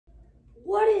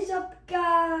What is up,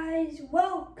 guys?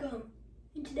 Welcome.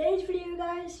 In today's video,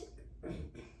 guys, we've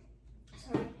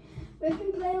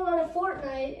been playing a lot of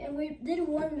Fortnite and we did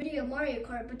one video of Mario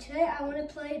Kart, but today I want to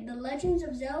play the Legends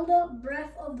of Zelda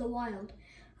Breath of the Wild.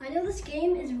 I know this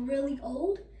game is really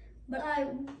old, but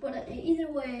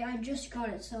either way, I just got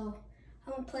it, so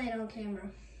I'm gonna play it on camera.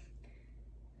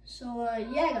 So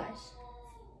yeah, guys.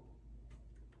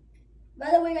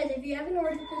 By the way, guys, if you haven't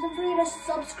already, please don't forget to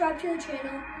subscribe to the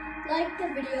channel, like the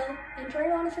video, and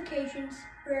turn on notifications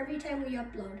for every time we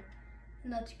upload.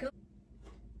 And let's go.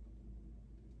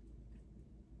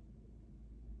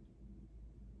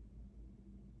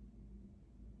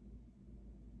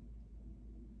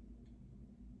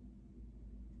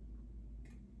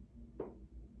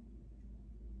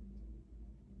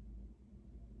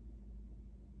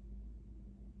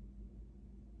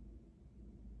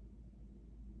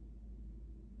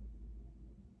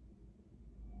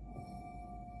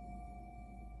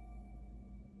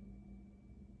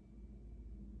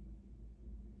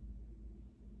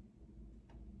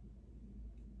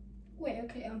 Wait,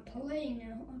 okay, I'm playing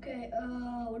now. Okay,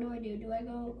 what do I do? Do I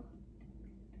go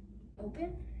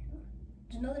open?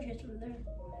 There's another chest over there.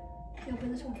 Okay,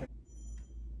 open this one first.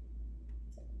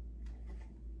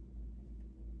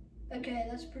 Okay,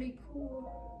 that's pretty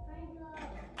cool.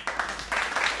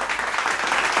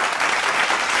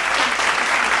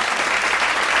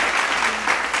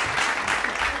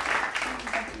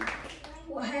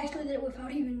 Well, I actually did it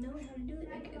without even knowing how to do it.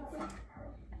 Okay, cool.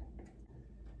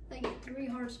 I get 3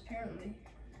 hearts apparently.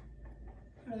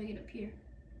 How do I get up here?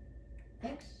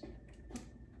 X?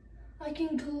 I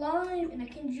can climb and I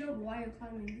can jump while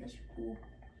climbing. That's cool.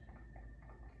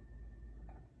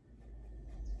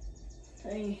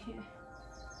 Hey.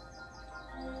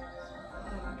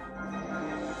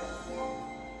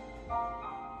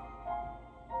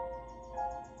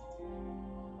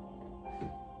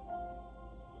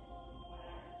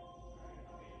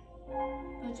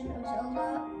 Legend of Zelda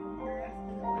Breath of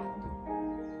the Wild.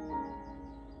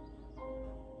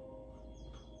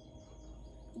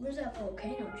 Where's that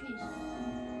volcano? Jeez.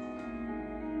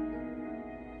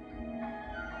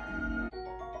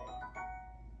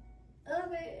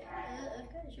 Okay,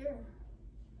 okay, sure.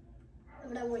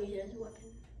 But I want to use it as a weapon.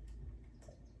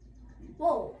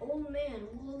 Whoa, old man,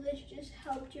 well, this just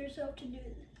helped yourself to do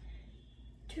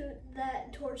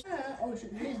that torch. Oh,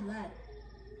 shit, what is that?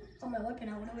 Oh, my weapon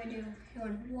out. What do I do?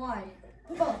 Why?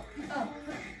 Oh, oh.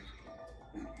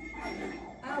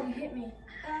 Ow, you hit me.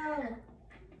 Ow.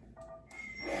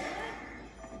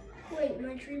 Wait,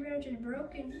 my tree branch is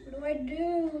broken. What do I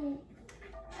do?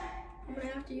 I'm gonna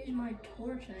have to use my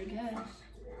torch, I guess.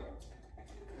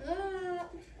 What?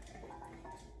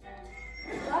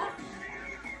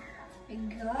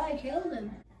 I killed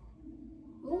him.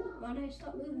 Oh, why did I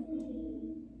stop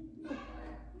moving? Oh.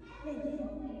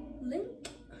 Link?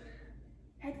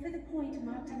 Head for the point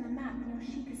marked on the map near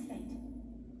Sheikah's fate.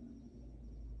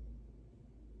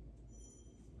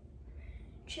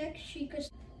 Check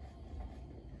Sheikah's.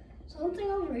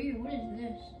 Something over here. What is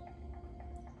this?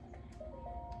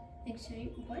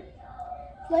 Exit. What?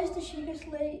 Place the Sheikah's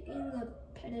slate in the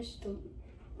pedestal.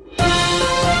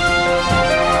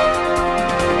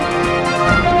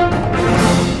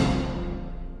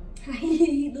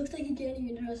 He looks like he can't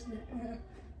even trust it.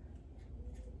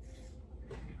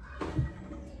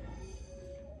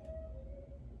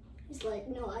 He's like,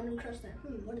 no, I don't trust that.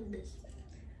 What is this?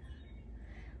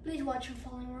 Please watch for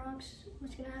falling rocks.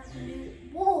 What's gonna happen,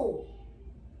 dude? Whoa!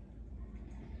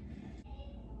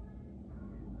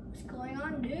 What's going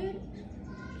on, dude?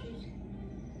 Jeez.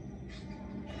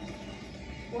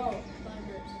 Whoa,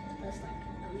 birds. That's like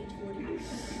at least 40.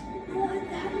 What?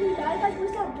 How many guys?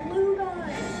 Where's that blue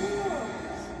guy? Whoa.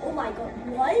 Oh my god,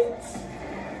 what?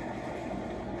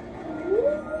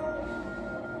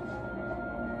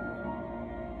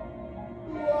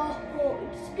 Whoa,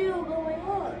 it's still going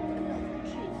on.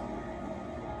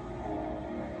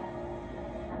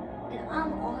 And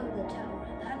I'm on the tower.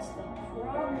 That's the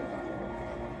problem.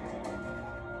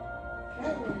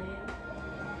 Apparently I am.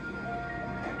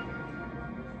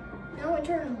 Now I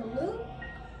turn blue?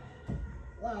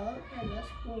 Wow, okay,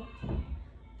 that's cool.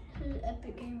 This is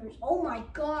Epic Gamers. Oh my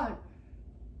god!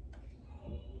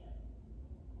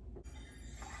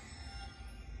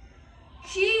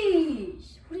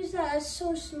 Jeez! What is that? That's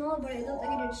so small, but it looked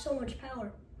like it did so much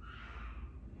power.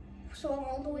 So I'm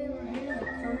all the way over here in the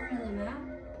corner of the map.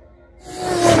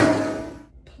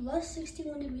 Plus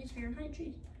 61 degrees Fahrenheit.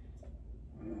 Jeez.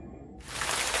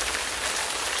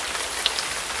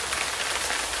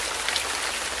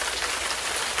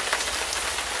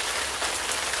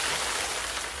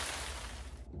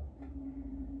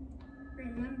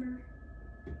 Remember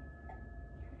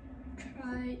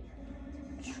I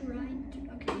tried to?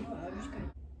 Okay, no, I'm just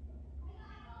gonna.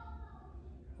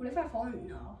 What if I fall in?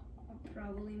 No, I'll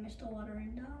probably miss the water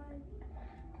and die.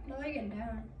 How do I get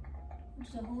down?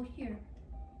 There's a hole here.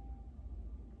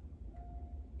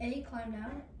 A, climb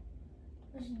down.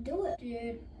 Let's do it,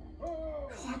 dude. Oh,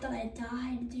 I thought I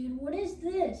died, dude. What is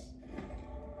this?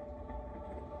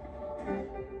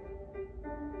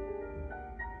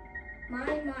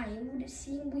 My mind,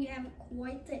 seeing we have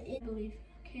quite the belief.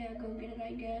 Okay, I'll go get it,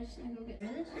 I guess. I'll go get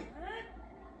this.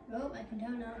 Oh, I can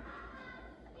tell now.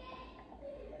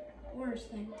 Worst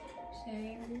thing.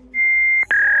 Same.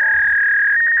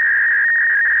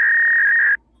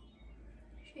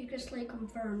 Shake a slate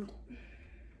confirmed.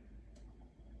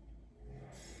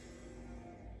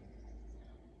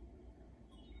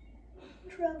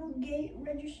 Travel gate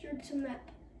registered to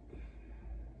map.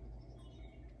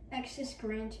 Access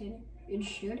granted. It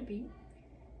should be.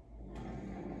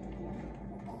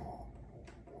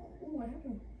 Ooh, what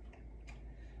happened?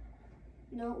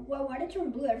 No, well, why did it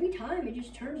turn blue? Every time it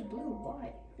just turns blue.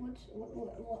 Why?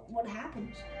 What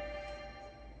happens?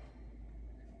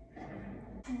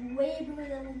 Way bigger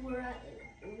than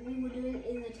we were doing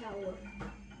in the tower.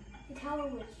 The tower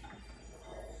was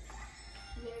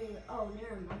very. Oh,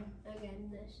 never mind. Again,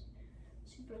 this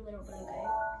super little, but okay.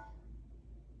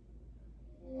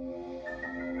 Ooh,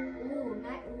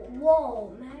 whoa,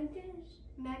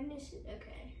 Magnus,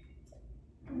 okay.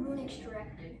 Rune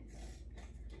extracted.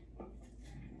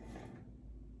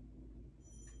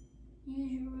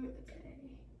 Use your rune, okay.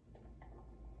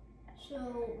 So,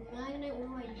 magnet, what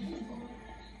do I use it for?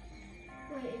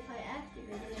 Wait, if I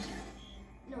activate it,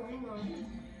 no, hang on.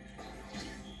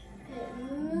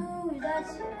 Ooh,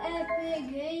 that's epic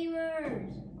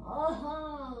gamers!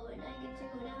 Oh, and I get to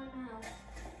go down now.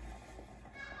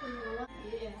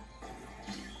 Yeah.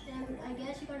 Then I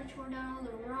guess you gotta tore down all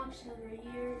the rocks over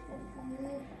here.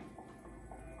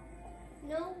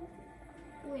 No?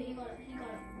 Wait, he got it.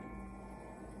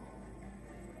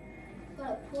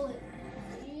 Gotta pull it.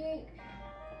 Yeek.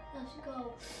 Let's go.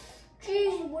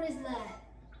 Jeez, what is that?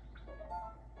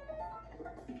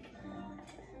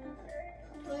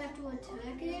 Do I have to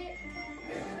attack it?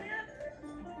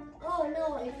 Oh no,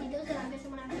 if he does that, I guess I'm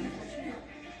gonna have to use the shield.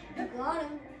 Got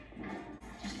him.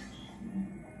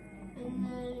 And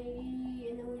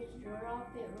then we just drop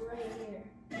it right here.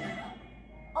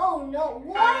 Oh no,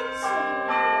 what?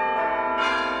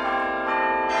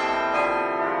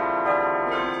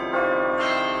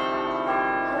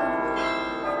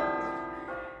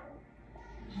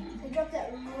 I dropped that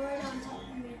right on top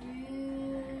of me,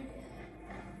 dude.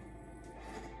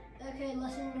 Okay,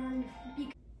 lesson learned.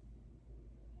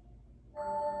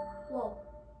 Whoa.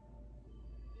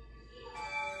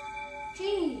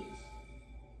 Jeez.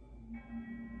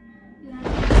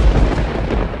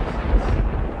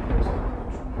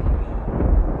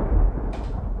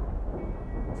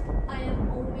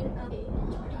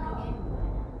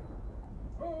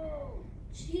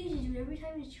 Jeez, dude, every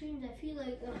time he screams, I feel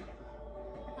like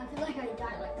I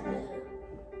die like this.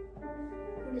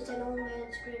 When it's an old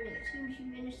man screaming, as soon as you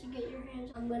manage to get your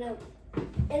hands, I'm gonna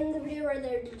end the video right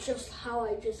there, just how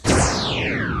I just.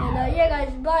 And yeah,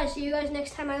 guys, bye. See you guys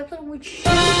next time I upload. Which.